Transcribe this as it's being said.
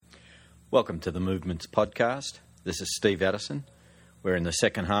Welcome to the Movements Podcast. This is Steve Edison. We're in the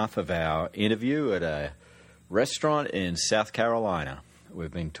second half of our interview at a restaurant in South Carolina. We've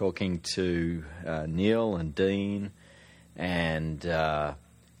been talking to Neil and Dean and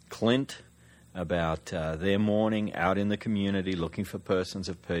Clint about their morning out in the community looking for persons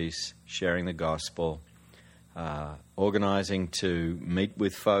of peace, sharing the gospel, organizing to meet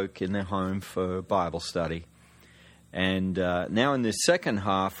with folk in their home for Bible study. And now in this second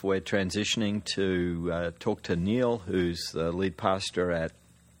half, we're transitioning to talk to Neil, who's the lead pastor at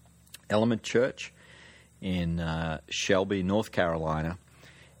Element Church in Shelby, North Carolina,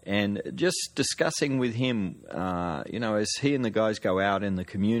 and just discussing with him, as he and the guys go out in the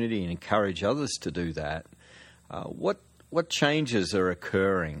community and encourage others to do that, what changes are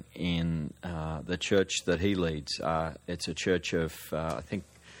occurring in the church that he leads. It's a church of, I think,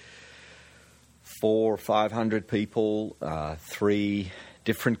 400 or 500 people, 3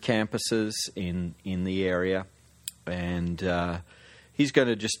 different campuses in the area, and he's going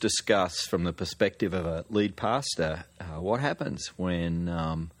to just discuss from the perspective of a lead pastor what happens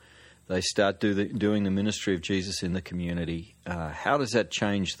when they start doing the ministry of Jesus in the community. How does that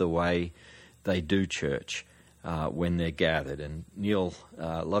change the way they do church when they're gathered? And Neil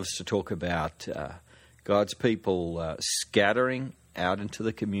loves to talk about God's people scattering out into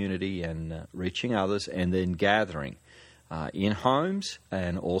the community and reaching others, and then gathering in homes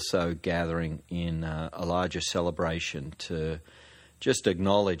and also gathering in a larger celebration to just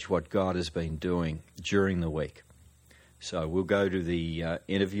acknowledge what God has been doing during the week. So we'll go to the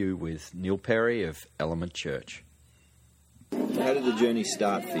interview with Neil Perry of Element Church. How did the journey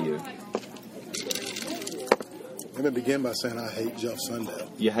start for you? I'm going to begin by saying I hate Jeff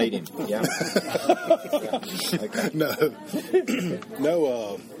Sundell. You hate him, yeah? Okay. No.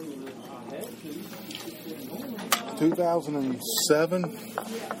 2007,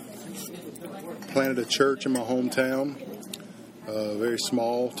 planted a church in my hometown, a very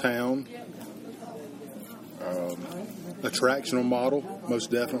small town. Attractional model,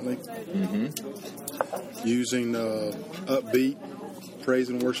 most definitely. Mm-hmm. Using upbeat praise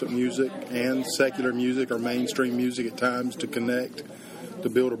and worship music and secular music or mainstream music at times to connect, to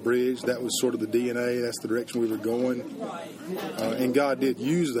build a bridge. That was sort of the DNA. That's the direction we were going. And God did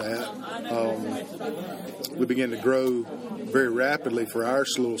use that. We began to grow very rapidly for our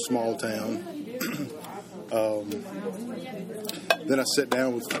little small town. Then I sat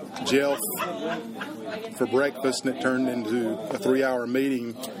down with Jeff for breakfast, and it turned into a 3-hour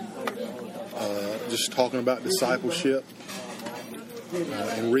meeting just talking about discipleship.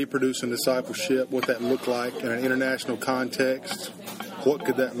 And reproducing discipleship, what that looked like in an international context. What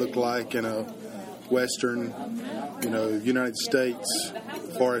could that look like in a Western, United States,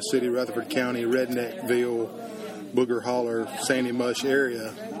 Forest City, Rutherford County, Redneckville, Booger Holler, Sandy Mush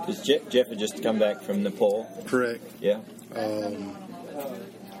area. Because Jeff had just come back from Nepal. Correct. Yeah.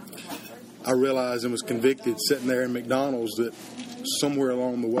 I realized and was convicted sitting there in McDonald's that somewhere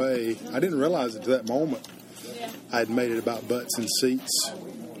along the way, I didn't realize it to that moment, I had made it about butts and seats,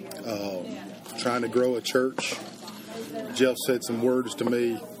 trying to grow a church. Jeff said some words to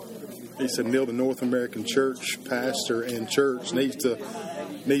me. He said, Neil, the North American church pastor and church needs to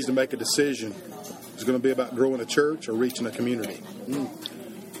make a decision. It's going to be about growing a church or reaching a community.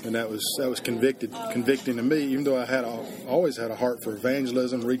 And that was convicting to me, even though I always had a heart for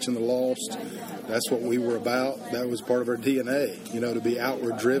evangelism, reaching the lost. That's what we were about. That was part of our DNA, to be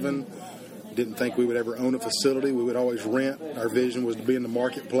outward driven. Didn't think we would ever own a facility. We would always rent. Our vision was to be in the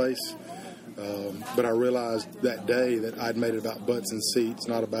marketplace. But I realized that day that I'd made it about butts and seats,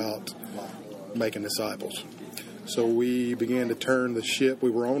 not about making disciples. So we began to turn the ship. We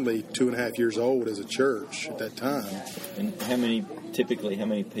were only 2.5 years old as a church at that time. And how many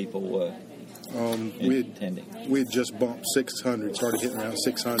people were attending? We had just bumped 600, started hitting around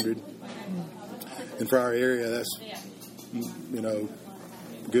 600. And for our area, that's,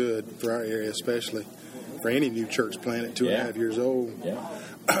 good for our area, especially for any new church plant at 2.5 years old.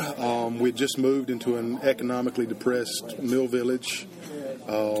 Yeah. We'd just moved into an economically depressed mill village,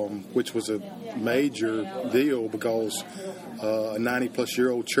 which was a major deal because a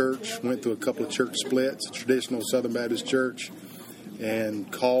 90-plus-year-old church went through a couple of church splits, a traditional Southern Baptist church, and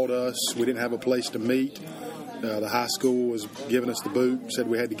called us. We didn't have a place to meet. The high school was giving us the boot, said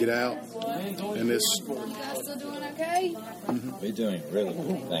we had to get out. And this... Still doing okay? Mm-hmm. We're doing really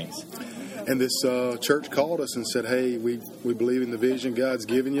good, thanks. And this church called us and said, hey, we believe in the vision God's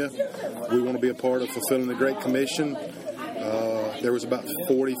given you. We want to be a part of fulfilling the Great Commission. There was about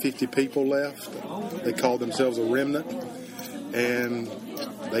 40, 50 people left. They called themselves a remnant. And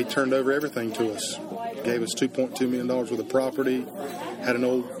they turned over everything to us. Gave us $2.2 million worth of property. Had an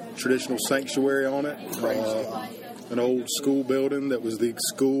old traditional sanctuary on it, an old school building that was the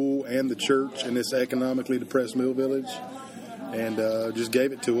school and the church in this economically depressed mill village, and just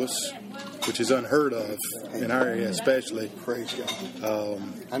gave it to us, which is unheard of in our area especially. Praise God.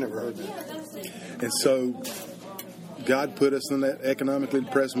 I never heard that. And so God put us in that economically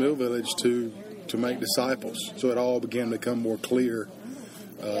depressed mill village to make disciples. So it all began to become more clear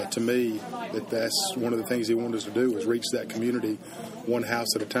to me that that's one of the things He wanted us to do, was reach that community one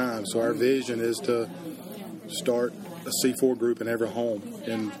house at a time. So our vision is to start a C4 group in every home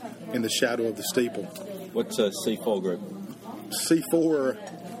in the shadow of the steeple. What's a C4 group?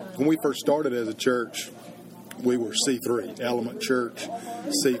 C4, when we first started as a church, we were C3, Element Church.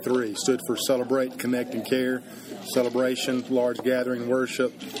 C3 stood for Celebrate, Connect, and Care. Celebration, large gathering,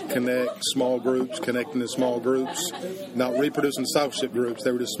 worship, connect, small groups, connecting to small groups, not reproducing discipleship groups.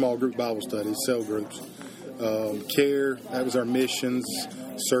 They were just small group Bible studies, cell groups. Care, that was our missions,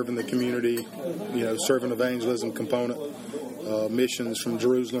 serving the community, serving evangelism component. Missions from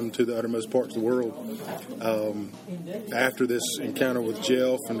Jerusalem to the uttermost parts of the world. After this encounter with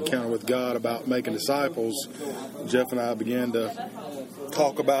Jeff and encounter with God about making disciples, Jeff and I began to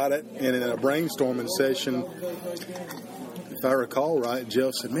talk about it, and in a brainstorming session, if I recall right,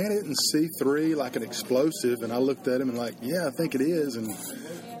 Jeff said, "Man, isn't C3 like an explosive?" And I looked at him and like, "Yeah, I think it is." And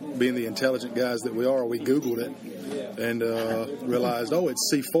being the intelligent guys that we are, we Googled it and realized, oh,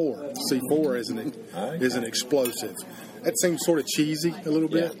 it's C4. C4 is an explosive. That seems sort of cheesy a little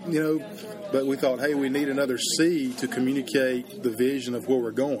bit, but we thought, hey, we need another C to communicate the vision of where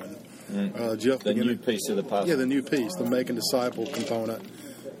we're going. Jeff, the new piece of the puzzle. Yeah, the new piece, the making disciple component,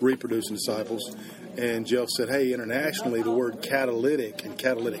 reproducing disciples. And Jeff said, hey, internationally, the word catalytic and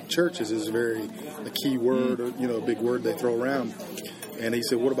catalytic churches is a key word, or, a big word they throw around. And he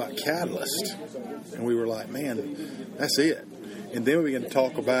said, what about catalyst? And we were like, man, that's it. And then we began to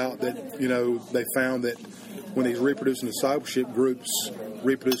talk about that, they found that when these reproducing discipleship groups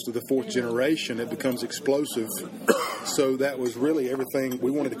reproduce to the fourth generation, it becomes explosive. So that was really everything we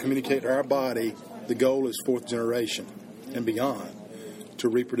wanted to communicate to our body. The goal is fourth generation and beyond, to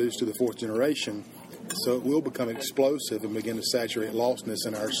reproduce to the fourth generation. So it will become explosive and begin to saturate lostness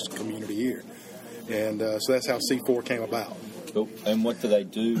in our community here. And so that's how C4 came about. Cool. And what do they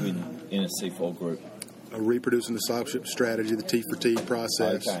do in a C4 group? A reproducing discipleship strategy, the T for T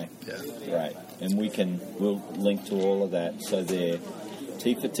process. Okay. Yeah. Right. And we'll link to all of that. So they're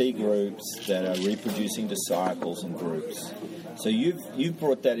T for T groups that are reproducing disciples and groups. So you've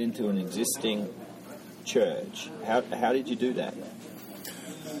brought that into an existing church. How did you do that?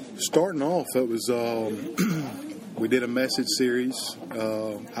 Starting off, it was we did a message series.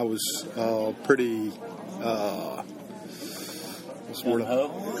 I was pretty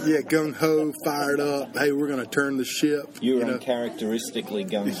gung-ho? Yeah, gung-ho, fired up. Hey, we're going to turn the ship. You were uncharacteristically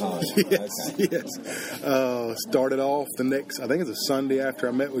gung-ho. Yes. Started off I think it was a Sunday after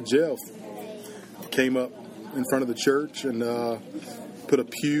I met with Jeff. Came up in front of the church and put a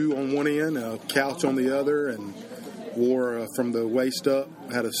pew on one end, a couch on the other, and wore from the waist up,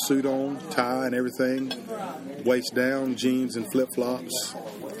 had a suit on, tie and everything, waist down, jeans and flip-flops,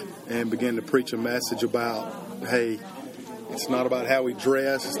 and began to preach a message about, hey, it's not about how we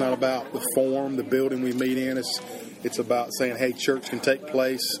dress. It's not about the form, the building we meet in. It's about saying, hey, church can take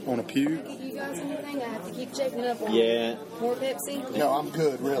place on a pew. You guys anything? I have to keep checking up on. Yeah. More Pepsi? No, I'm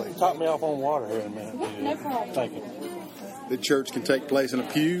good, really. Top me off on water here in a minute. No problem. Thank you. The church can take place in a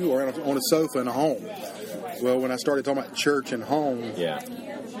pew or on a sofa in a home. Well, when I started talking about church and home,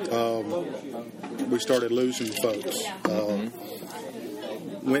 we started losing folks.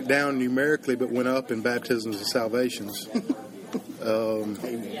 Went down numerically, but went up in baptisms and salvations.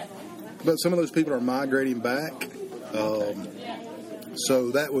 But some of those people are migrating back.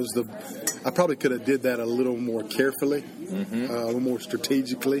 So that was I probably could have did that a little more carefully, a little more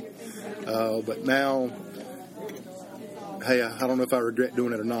strategically. But now, hey, I don't know if I regret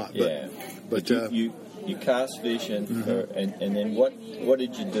doing it or not. But you cast vision, and then what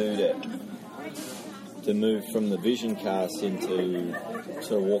did you do to move from the vision cast into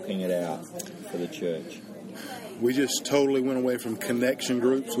sort of walking it out for the church? We just totally went away from connection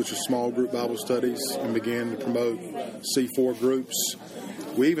groups, which are small group Bible studies, and began to promote C4 groups.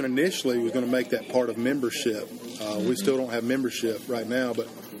 We even initially was going to make that part of membership. We still don't have membership right now, but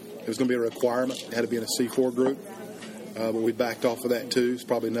it was going to be a requirement. It had to be in a C4 group. But we backed off of that too. It's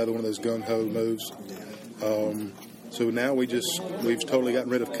probably another one of those gung-ho moves. So now we've totally gotten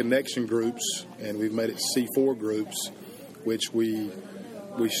rid of connection groups, and we've made it C4 groups, which we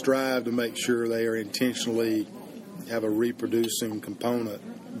strive to make sure they are intentionally have a reproducing component,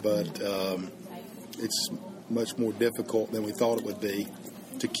 but it's much more difficult than we thought it would be.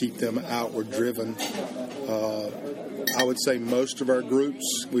 to keep them outward driven. I would say most of our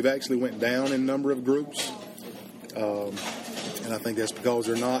groups, we've actually went down in number of groups, and I think that's because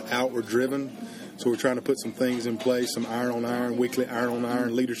they're not outward driven. So we're trying to put some things in place, some iron on iron, weekly iron on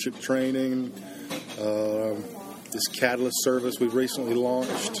iron leadership training, this catalyst service we've recently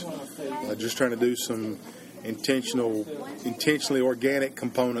launched, just trying to do some intentionally organic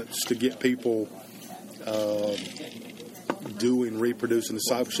components to get people doing, reproducing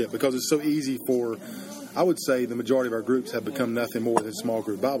discipleship, because it's so easy for, I would say the majority of our groups have become nothing more than small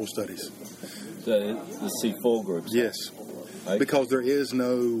group Bible studies. The C4 groups? Yes. Okay. Because there is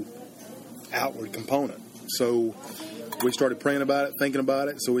no outward component. So we started praying about it, thinking about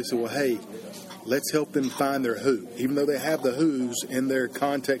it. So we said, well, hey, let's help them find their who. Even though they have the who's in their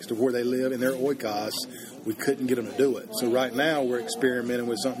context of where they live, in their oikos, we couldn't get them to do it. So right now we're experimenting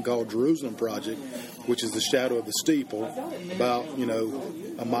with something called Jerusalem Project, which is the shadow of the steeple, about,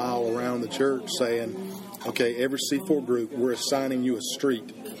 a mile around the church, saying, okay, every C4 group, we're assigning you a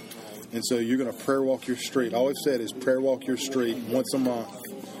street. And so you're going to prayer walk your street. All we've said is prayer walk your street once a month.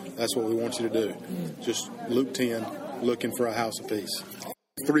 That's what we want you to do. Just Luke 10, looking for a house of peace.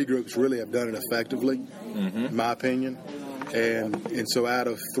 3 groups really have done it effectively, in my opinion. And so out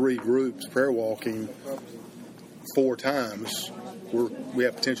of 3 groups prayer walking 4 times, we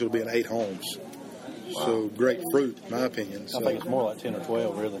have potential to be in 8 homes. So great fruit, in my opinion. So, I think it's more like 10 or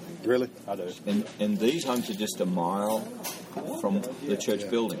 12, really. Really? I do. And these homes are just a mile from the church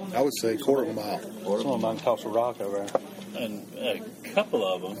building? I would say quarter of a mile. Some of them on Costa Rock over there. And a couple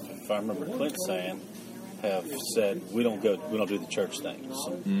of them, if I remember Clint saying, have said we don't do the church thing.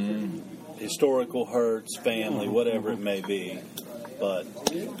 Some historical hurts, family, whatever it may be, but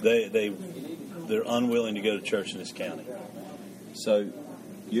they're unwilling to go to church in this county. So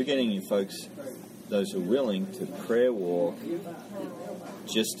you're getting your folks, those who are willing, to prayer walk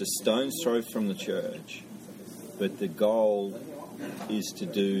just a stone's throw from the church, but the goal is to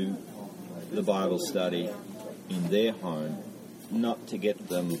do the Bible study in their home, not to get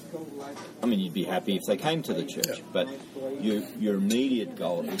them, I mean, you'd be happy if they came to the church, but your immediate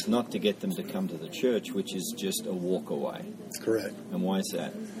goal is not to get them to come to the church, which is just a walk away. That's correct. And why is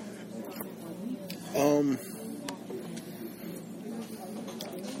that?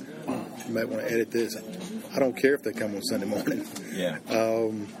 You might want to edit this. I don't care if they come on Sunday morning. Yeah.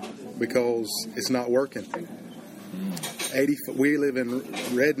 Because it's not working. We live in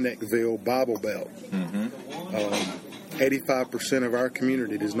Redneckville, Bible Belt. 85% of our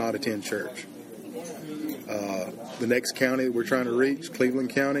community does not attend church. The next county that we're trying to reach,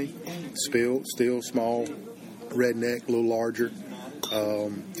 Cleveland County, still small, redneck, a little larger.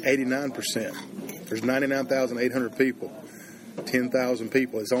 89%. There's 99,800 people. 10,000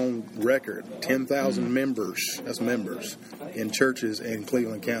 people. It's on record. 10,000 members. That's members in churches in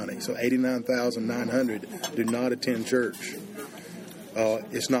Cleveland County. So 89,900 do not attend church.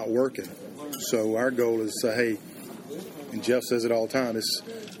 It's not working. So our goal is to say, hey, and Jeff says it all the time,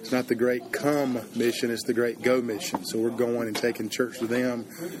 it's not the great come mission, it's the great go mission. So we're going and taking church to them.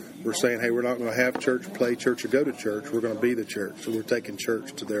 We're saying, hey, we're not going to have church, play church, or go to church. We're going to be the church. So we're taking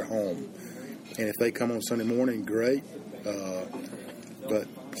church to their home. And if they come on Sunday morning, great. But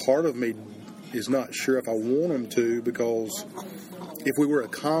part of me is not sure if I want them to, because if we were a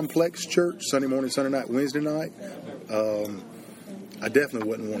complex church, Sunday morning, Sunday night, Wednesday night, I definitely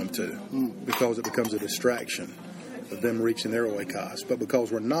wouldn't want them to, because it becomes a distraction of them reaching their oikos. But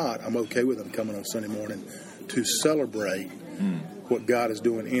because we're not, I'm okay with them coming on Sunday morning to celebrate what God is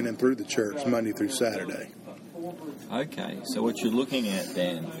doing in and through the church Monday through Saturday. Okay, so what you're looking at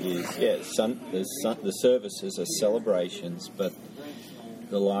then is, the services are celebrations, but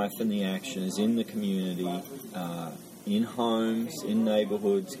the life and the action is in the community, in homes, in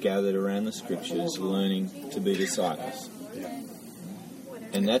neighborhoods, gathered around the scriptures, learning to be disciples.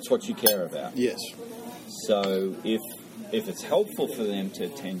 And that's what you care about. Yes. So if it's helpful for them to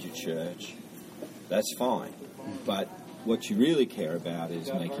attend your church, that's fine. But what you really care about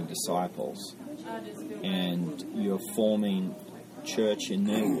is making disciples. And you're forming church in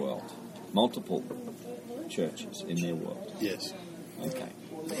their world. Multiple churches in their world. Yes. Okay.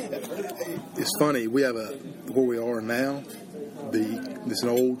 It's funny, we have where we are now, it's an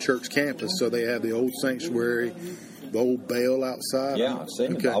old church campus, so they have the old sanctuary, the old bell outside. Yeah, I've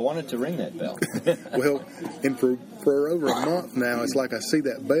seen it. I wanted to ring that bell. Well, and for over a month now, it's like I see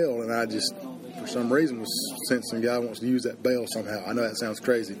that bell, and I just, for some reason, was sensing God wants to use that bell somehow. I know that sounds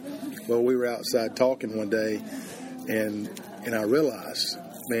crazy. Well, we were outside talking one day, and I realized,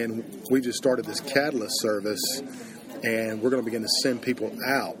 man, we just started this catalyst service, and we're going to begin to send people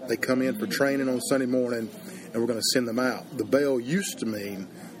out. They come in for training on Sunday morning, and we're going to send them out. The bell used to mean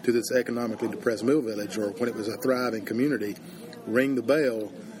to this economically depressed mill village, or when it was a thriving community, ring the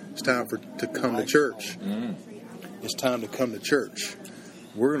bell. It's time to come to church. It's time to come to church.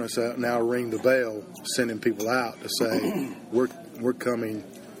 We're going to now ring the bell, sending people out to say, we're coming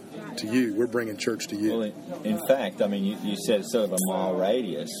to you. We're bringing church to you. Well, in fact, I mean, you said sort of a mile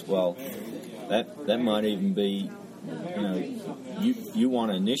radius. Well, that might even be, you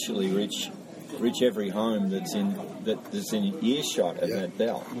want to initially reach every home that's in earshot of that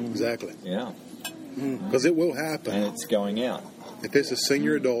bell. Exactly. Yeah. Because it will happen. And it's going out. If it's a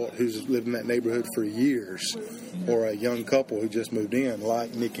senior adult who's lived in that neighborhood for years, or a young couple who just moved in,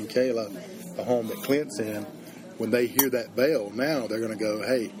 like Nick and Kayla, the home that Clint's in, when they hear that bell, now they're going to go,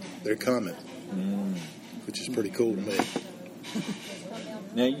 hey, they're coming, which is pretty cool to me.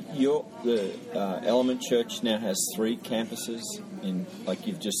 Now, the Element Church now has 3 campuses.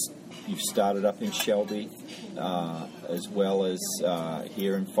 You've started up in Shelby, as well as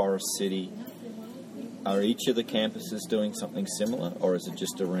here in Forest City. Are each of the campuses doing something similar, or is it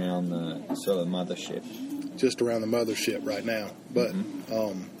just around the sort of mothership? Just around the mothership right now. But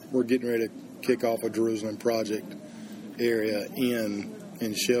we're getting ready to kick off a Jerusalem project area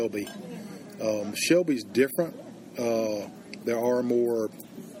in Shelby. Shelby's different. There are more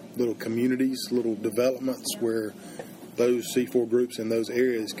little communities, little developments where those C4 groups in those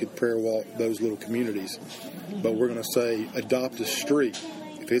areas could prayer walk those little communities. But we're going to say adopt a street.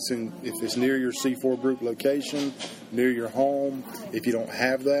 If it's near your C4 group location, near your home, if you don't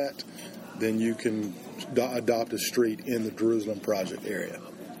have that, then you can adopt a street in the Jerusalem Project area.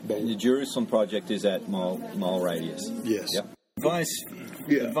 But the Jerusalem Project is at mile radius. Yes. Yep.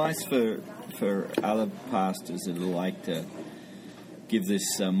 Advice for other pastors that would like to give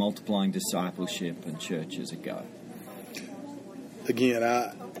this multiplying discipleship and churches a go. Again,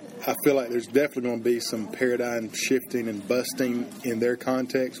 I feel like there's definitely going to be some paradigm shifting and busting in their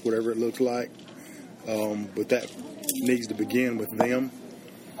context, whatever it looks like. But that needs to begin with them.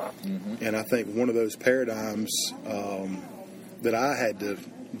 Mm-hmm. And I think one of those paradigms that I had to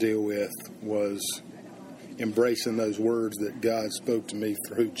deal with was embracing those words that God spoke to me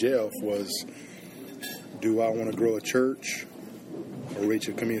through Jeff was, do I want to grow a church or reach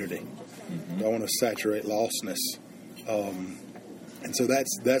a community? Mm-hmm. Do I want to saturate lostness? And so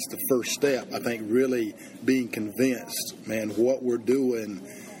that's the first step. I think really being convinced, man, what we're doing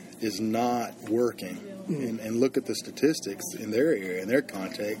is not working. And look at the statistics in their area, in their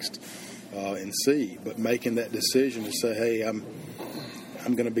context, and see. But making that decision to say, hey, I'm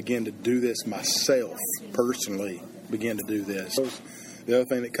going to begin to do this myself, personally, begin to do this. The other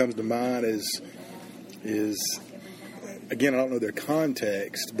thing that comes to mind is again, I don't know their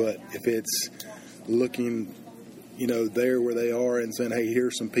context, but if it's looking, there where they are and saying, hey,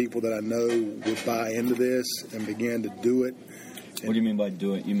 here's some people that I know would buy into this and begin to do it. What do you mean by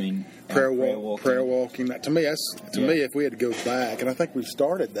do it? You mean prayer walking? To me, if we had to go back, and I think we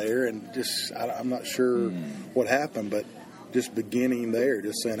started there, and I'm not sure what happened, but just beginning there,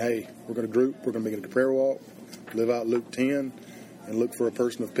 just saying, hey, we're going to group, we're going to begin a prayer walk, live out Luke 10, and look for a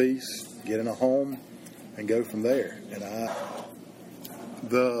person of peace, get in a home, and go from there. And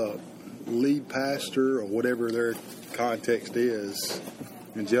the lead pastor or whatever their context is,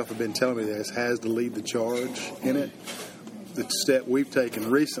 and Jeff had been telling me this, has to lead the charge in it. The step we've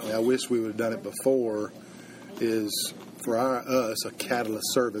taken recently, I wish we would have done it before, is for us a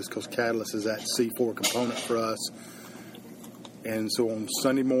Catalyst service, because Catalyst is that C4 component for us. And so on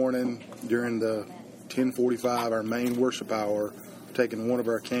Sunday morning during the 10:45, our main worship hour, we're taking one of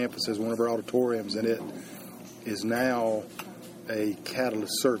our campuses, one of our auditoriums, and it is now a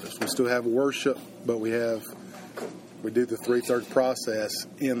Catalyst service. We still have worship, but we do the 3/3 process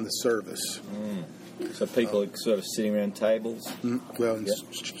in the service. So people are sort of sitting around tables? Well, in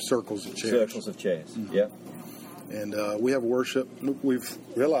circles of chairs. Circles of chairs, yep. And we have worship. We've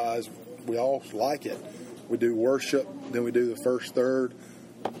realized we all like it. We do worship, then we do the first third,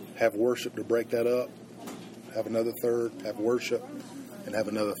 have worship to break that up, have another third, have worship, and have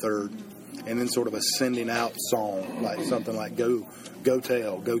another third. And then sort of a sending out song, like something like go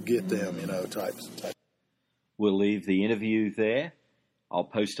tell, go get them, types. We'll leave the interview there. I'll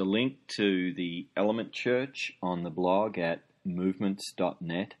post a link to the Element Church on the blog at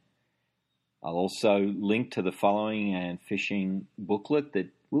movements.net. I'll also link to the following and fishing booklet that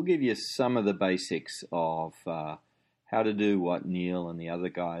will give you some of the basics of how to do what Neil and the other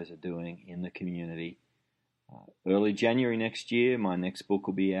guys are doing in the community. Early January next year, my next book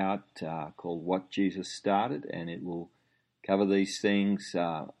will be out called What Jesus Started, and it will cover these things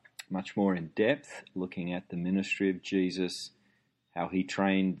much more in depth, looking at the ministry of Jesus, how he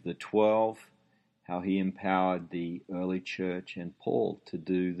trained the 12, how he empowered the early church and Paul to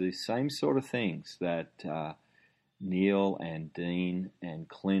do the same sort of things that Neil and Dean and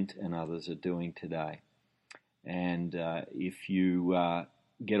Clint and others are doing today. And if you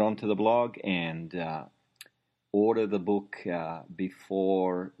get onto the blog and order the book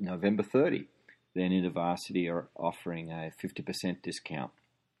before November 30, then InterVarsity are offering a 50% discount.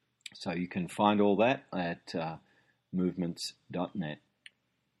 So you can find all that at movements.net.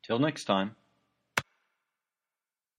 Till next time.